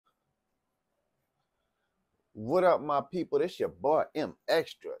What up, my people? This your boy M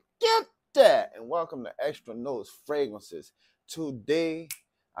Extra. Get that! And welcome to Extra Nose Fragrances. Today,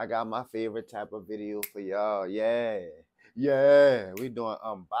 I got my favorite type of video for y'all. Yeah, we doing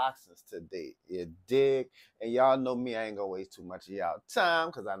unboxings today. You dig? And y'all know me, I ain't gonna waste too much of y'all time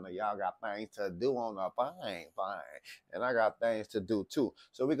because I know y'all got things to do on the fine. And I got things to do too.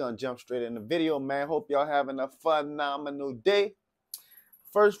 So we're gonna jump straight in the video, man. Hope y'all having a phenomenal day.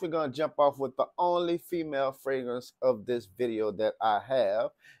 First, we're going to jump off with the only female fragrance of this video that I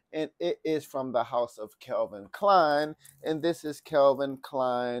have. And it is from the house of Calvin Klein. And this is Calvin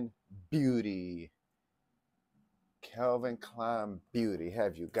Klein Beauty. Calvin Klein Beauty.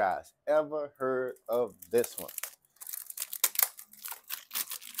 Have you guys ever heard of this one?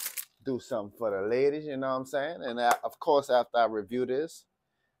 Do something for the ladies, you know what I'm saying? And of course, after I review this,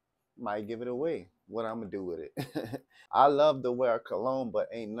 might give it away. What I'm gonna do with it. I love to wear cologne, but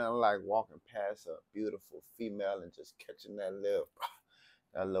ain't nothing like walking past a beautiful female and just catching that little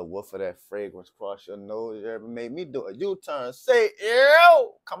whiff of that fragrance across your nose. You ever made me do a U-turn? Say,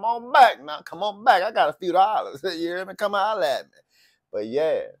 ew, come on back now. Come on back. I got a few dollars. You hear me? Come holler at me. But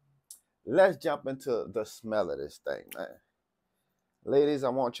yeah, let's jump into the smell of this thing, man. Ladies, I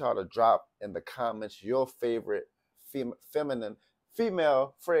want y'all to drop in the comments your favorite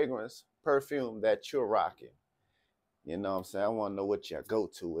female fragrance perfume that you're rocking. You know what I'm saying? I want to know what your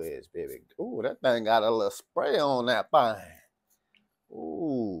go-to is, baby. Ooh, that thing got a little spray on that thing.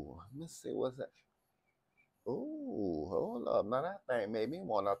 Ooh, let me see what's that. Ooh, hold up. Now that thing made me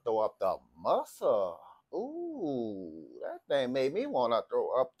want to throw up the muscle. Ooh, that thing made me want to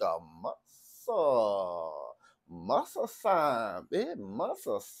throw up the muscle. Muscle sign, bitch.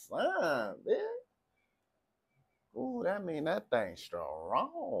 Muscle sign, bitch. Ooh, that mean that thing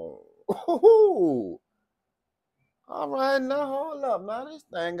strong. Ooh. All right, now hold up. Now this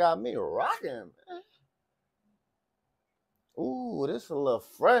thing got me rocking, man. Ooh, this is a little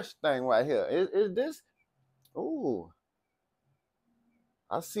fresh thing right here. Is this? Ooh,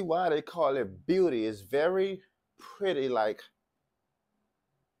 I see why they call it beauty. It's very pretty, like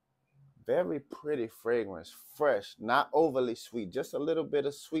very pretty fragrance. Fresh, not overly sweet. Just a little bit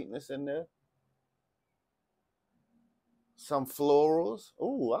of sweetness in there. Some florals.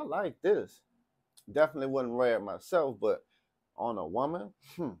 Ooh, I like this. Definitely wouldn't wear it myself, but on a woman,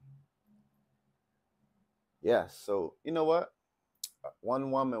 yes. So you know what?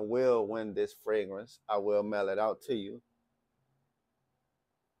 One woman will win this fragrance. I will mail it out to you.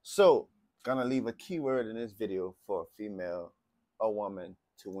 So, gonna leave a keyword in this video for a female, a woman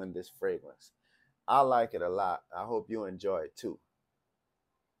to win this fragrance. I like it a lot. I hope you enjoy it too.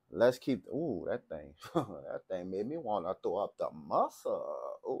 Let's keep. Ooh, that thing. That thing made me want to throw up the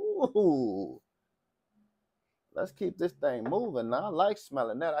muscle. Ooh. Let's keep this thing moving. Now I like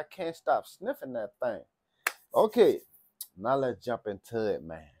smelling that. I can't stop sniffing that thing. Okay, now let's jump into it,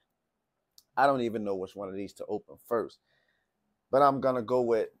 man. I don't even know which one of these to open first, but I'm gonna go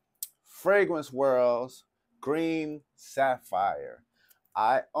with Fragrance World's Green Sapphire.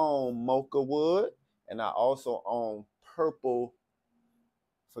 I own Mocha Wood, and I also own Purple.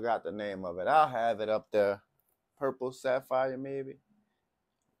 Forgot the name of it. I'll have it up there. Purple Sapphire, maybe.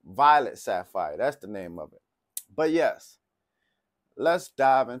 Violet Sapphire. That's the name of it. But yes, let's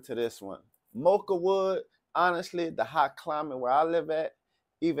dive into this one. Mocha Wood, honestly, the hot climate where I live at,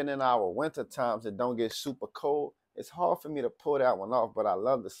 even in our winter times, it don't get super cold. It's hard for me to pull that one off, but I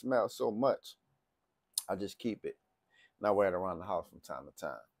love the smell so much. I just keep it. And I wear it around the house from time to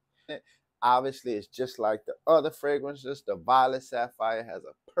time. Obviously, it's just like the other fragrances. The Violet Sapphire has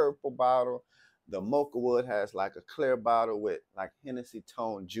a purple bottle. The Mocha Wood has like a clear bottle with like Hennessy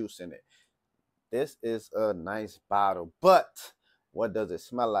tone juice in it. This is a nice bottle, but what does it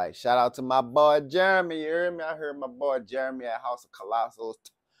smell like? Shout out to my boy Jeremy. You heard me? I heard my boy Jeremy at House of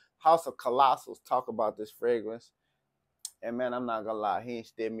Colossals talk about this fragrance. And man, I'm not gonna lie, he ain't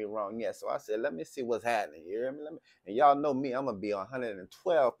steered me wrong yet. So I said, let me see what's happening. You hear me? And y'all know me, I'm gonna be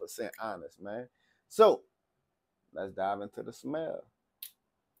 112% honest, man. So let's dive into the smell.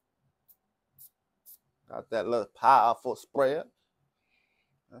 Got that little powerful sprayer.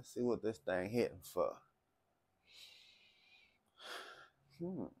 Let's see what this thing hitting for.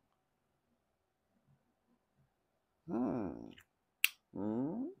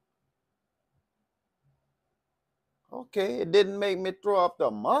 Okay, it didn't make me throw up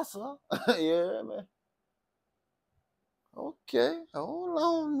the muscle. Yeah, man. Okay, hold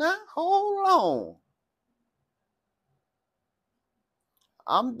on now. Hold on.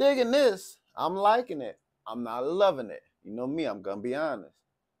 I'm digging this. I'm liking it. I'm not loving it. You know me, I'm gonna be honest.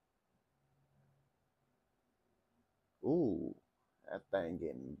 Ooh, That thing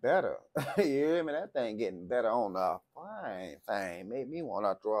getting better. You hear me? That thing getting better on the fine thing. Made me want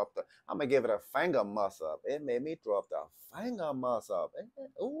to throw up the. I'm gonna give it a finger muss up. It made me throw up the finger muss up.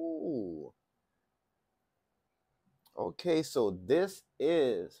 Ooh. Okay, so this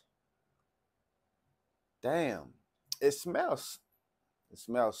is. Damn. It smells. It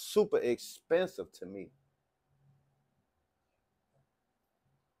smells super expensive to me.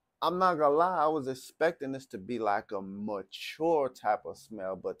 I'm not gonna lie, I was expecting this to be like a mature type of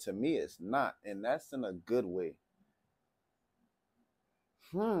smell, but to me it's not, and that's in a good way.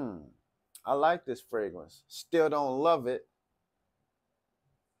 I like this fragrance. Still don't love it.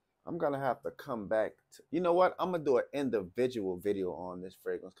 I'm gonna have to come back to, you know what? I'm gonna do an individual video on this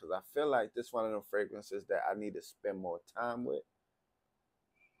fragrance because I feel like this one of the fragrances that I need to spend more time with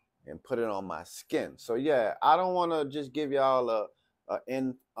and put it on my skin. So yeah, I don't want to just give y'all a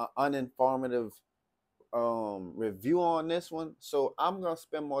uninformative review on this one. So I'm gonna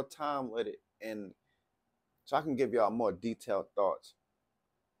spend more time with it, and so I can give y'all more detailed thoughts.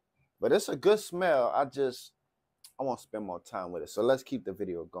 But it's a good smell. I want to spend more time with it. So let's keep the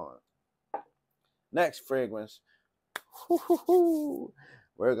video going. Next fragrance,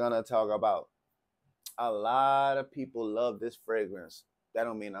 we're gonna talk about. A lot of people love this fragrance. That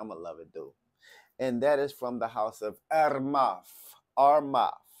don't mean I'm gonna love it though. And that is from the house of Armaf.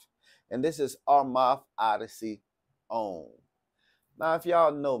 Armaf. And this is Armaf Odyssey Own. Now, if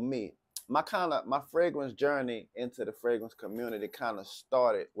y'all know me, my fragrance journey into the fragrance community kind of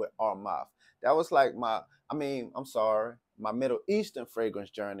started with Armaf. That was like my Middle Eastern fragrance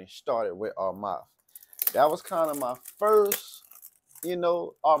journey started with Armaf. That was kind of my first,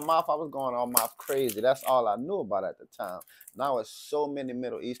 Armaf. I was going Armaf crazy. That's all I knew about at the time. Now it's so many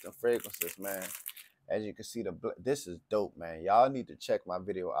Middle Eastern fragrances, man. As you can see, this is dope, man. Y'all need to check my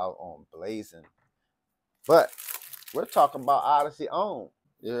video out on blazing. But we're talking about Odyssey Own.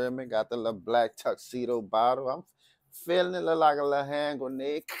 You hear me? Got the little black tuxedo bottle. I'm feeling it look like a little hand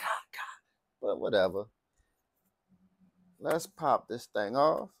grenade. But whatever. Let's pop this thing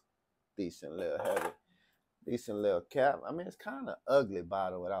off. Decent little heavy. Decent little cap. I mean, it's kind of ugly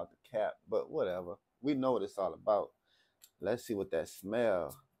bottle without the cap, but whatever. We know what it's all about. Let's see what that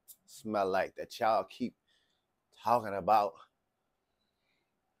smell like that y'all keep talking about.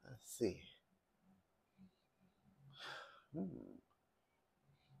 Let's see.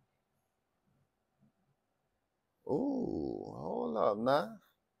 Ooh, hold up now.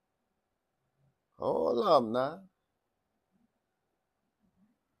 Hold up now.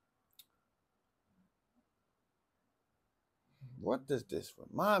 What does this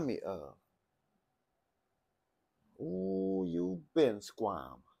remind me of? Ooh, you been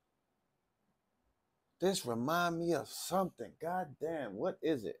squam. This remind me of something. God damn, what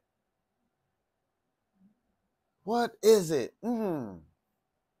is it? What is it? Ooh,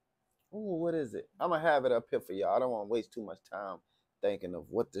 what is it? I'm gonna have it up here for y'all. I don't want to waste too much time thinking of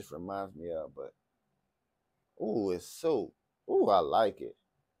what this reminds me of, but ooh, I like it.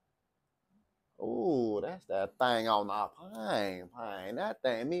 Ooh, that's that thing on the pine. That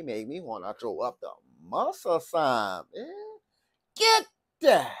thing make me want to throw up the muscle sign. Get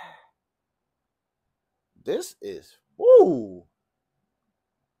that. This is, ooh.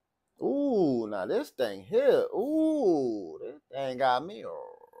 Ooh, now this thing here, ooh, this thing got me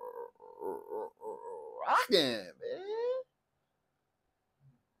rocking, man.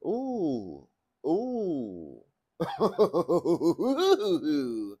 Ooh, ooh.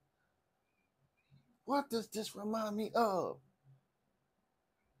 What does this remind me of?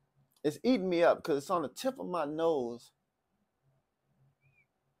 It's eating me up because it's on the tip of my nose.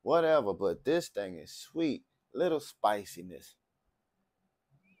 Whatever, but this thing is sweet. Little spiciness.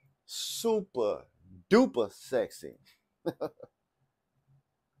 Super duper sexy.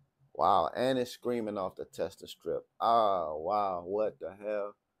 Wow, and it's screaming off the tester strip. Oh, wow, what the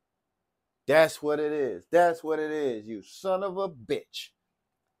hell? That's what it is. That's what it is, you son of a bitch.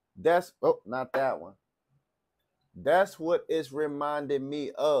 Not that one. That's what it's reminding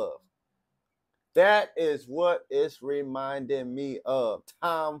me of. That is what it's reminding me of.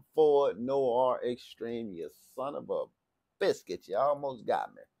 Tom Ford Noir Extreme, you son of a biscuit. You almost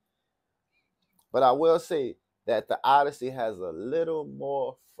got me. But I will say that the Odyssey has a little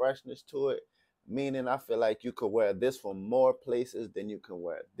more freshness to it, meaning I feel like you could wear this for more places than you can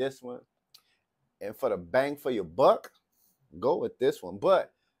wear this one. And for the bang for your buck, go with this one.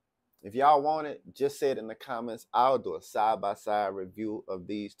 But if y'all want it, just say it in the comments. I'll do a side-by-side review of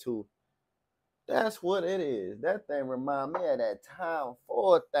these two. That's what it is. That thing remind me of that Tom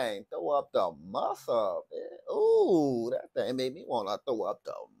Ford thing. Throw up the muscle. Ooh, that thing made me want to throw up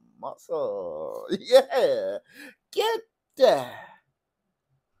the muscle. Yeah. Get that.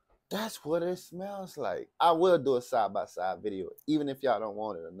 That's what it smells like. I will do a side-by-side video, even if y'all don't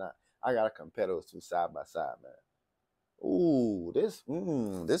want it or not. I gotta compare those two side by side, man. Ooh,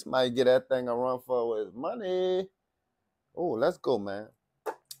 this might get that thing a run for its money. Ooh, let's go, man.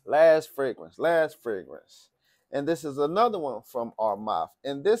 Last fragrance. And this is another one from our mouth.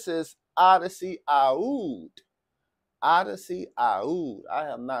 And this is Odyssey Oud. Odyssey Oud. I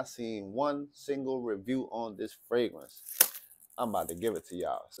have not seen one single review on this fragrance. I'm about to give it to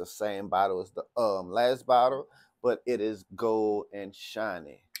y'all. It's the same bottle as the last bottle, but it is gold and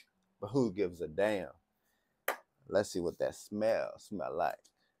shiny. But who gives a damn? Let's see what that smell like.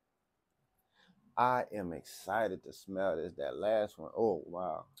 I am excited to smell this. That last one. Oh,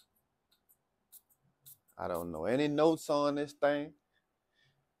 wow. I don't know any notes on this thing.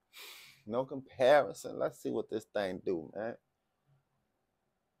 No comparison. Let's see what this thing do, man.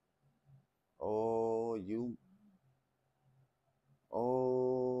 Oh, you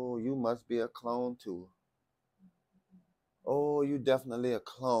must be a clone too. Oh, you definitely a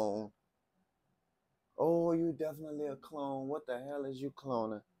clone. Oh, you definitely a clone. What the hell is you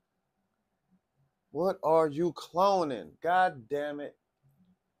cloning? What are you cloning? God damn it.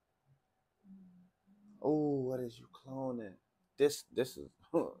 Oh, what is you cloning? This is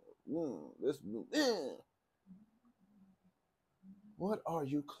What are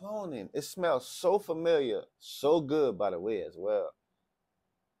you cloning? It smells so familiar, so good, by the way, as well.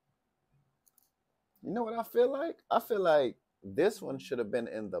 You know what I feel like? I feel like this one should have been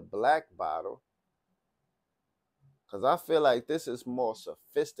in the black bottle, because I feel like this is more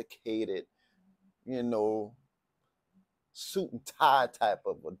sophisticated, you know, suit and tie type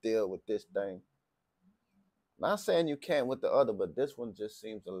of a deal with this thing. Not saying you can't with the other, but this one just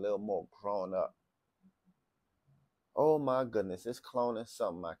seems a little more grown up. Oh my goodness, it's cloning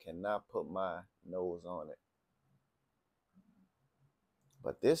something. I cannot put my nose on it.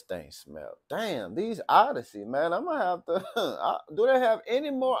 But this thing smells. Damn, these Odyssey, man. I'm gonna have to. Do they have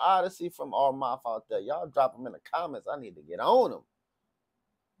any more Odyssey from our mouth out there? Y'all drop them in the comments. I need to get on them.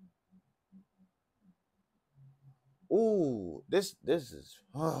 Ooh, this is.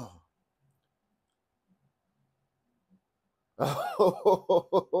 Oh. Whoa!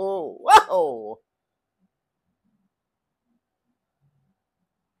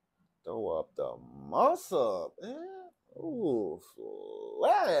 Throw up the muscle, man. Ooh,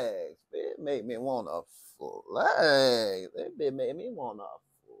 flex. It made me want to flex. It made me want to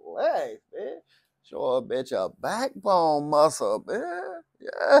flex, man. Show a bitch a backbone muscle, man.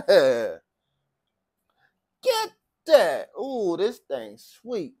 Yeah. Get that. Ooh, this thing's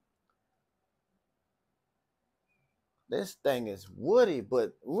sweet. This thing is woody,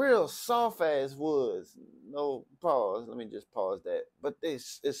 but real soft ass woods. No pause. Let me just pause that. But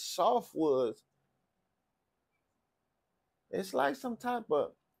this is soft woods. It's like some type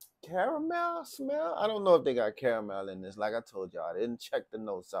of caramel smell. I don't know if they got caramel in this. Like I told y'all, I didn't check the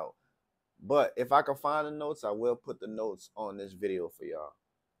notes out. But if I can find the notes, I will put the notes on this video for y'all.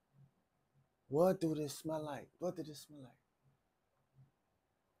 What do this smell like? What did it smell like?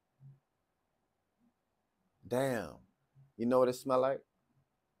 Damn. You know what it smell like?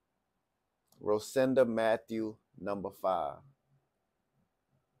 Rocinda Matthew #5.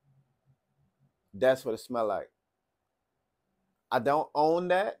 That's what it smell like. I don't own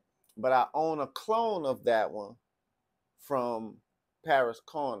that, but I own a clone of that one from Paris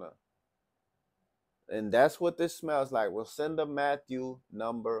Corner. And that's what this smells like. Rocinda Matthew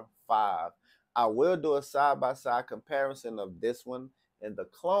 #5. I will do a side-by-side comparison of this one and the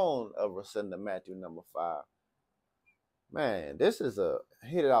clone of Rocinda Matthew #5. Man, this is a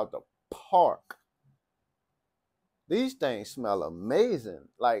hit it out the park. These things smell amazing.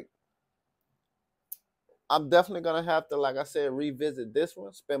 Like, I'm definitely going to have to, like I said, revisit this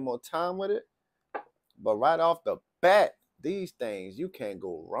one, spend more time with it. But right off the bat, these things, you can't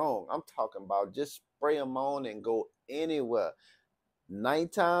go wrong. I'm talking about just spray them on and go anywhere.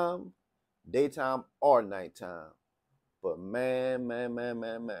 Nighttime, daytime, or nighttime. But man,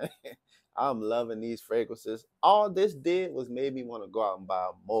 I'm loving these fragrances. All this did was made me want to go out and buy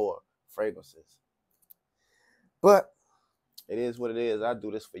more fragrances. But it is what it is. I do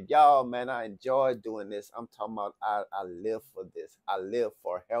this for y'all, man. I enjoy doing this. I'm talking about I live for this. I live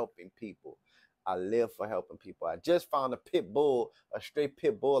for helping people. I live for helping people. I just found a pit bull, a straight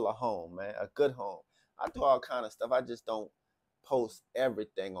pit bull, a home, man, a good home. I do all kind of stuff. I just don't post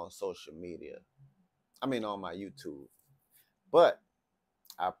everything on social media. I mean, on my YouTube. But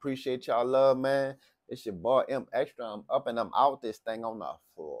I appreciate y'all love, man. It's your boy M Extra. I'm up and I'm out this thing on the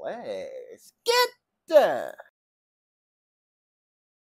flash. Get that.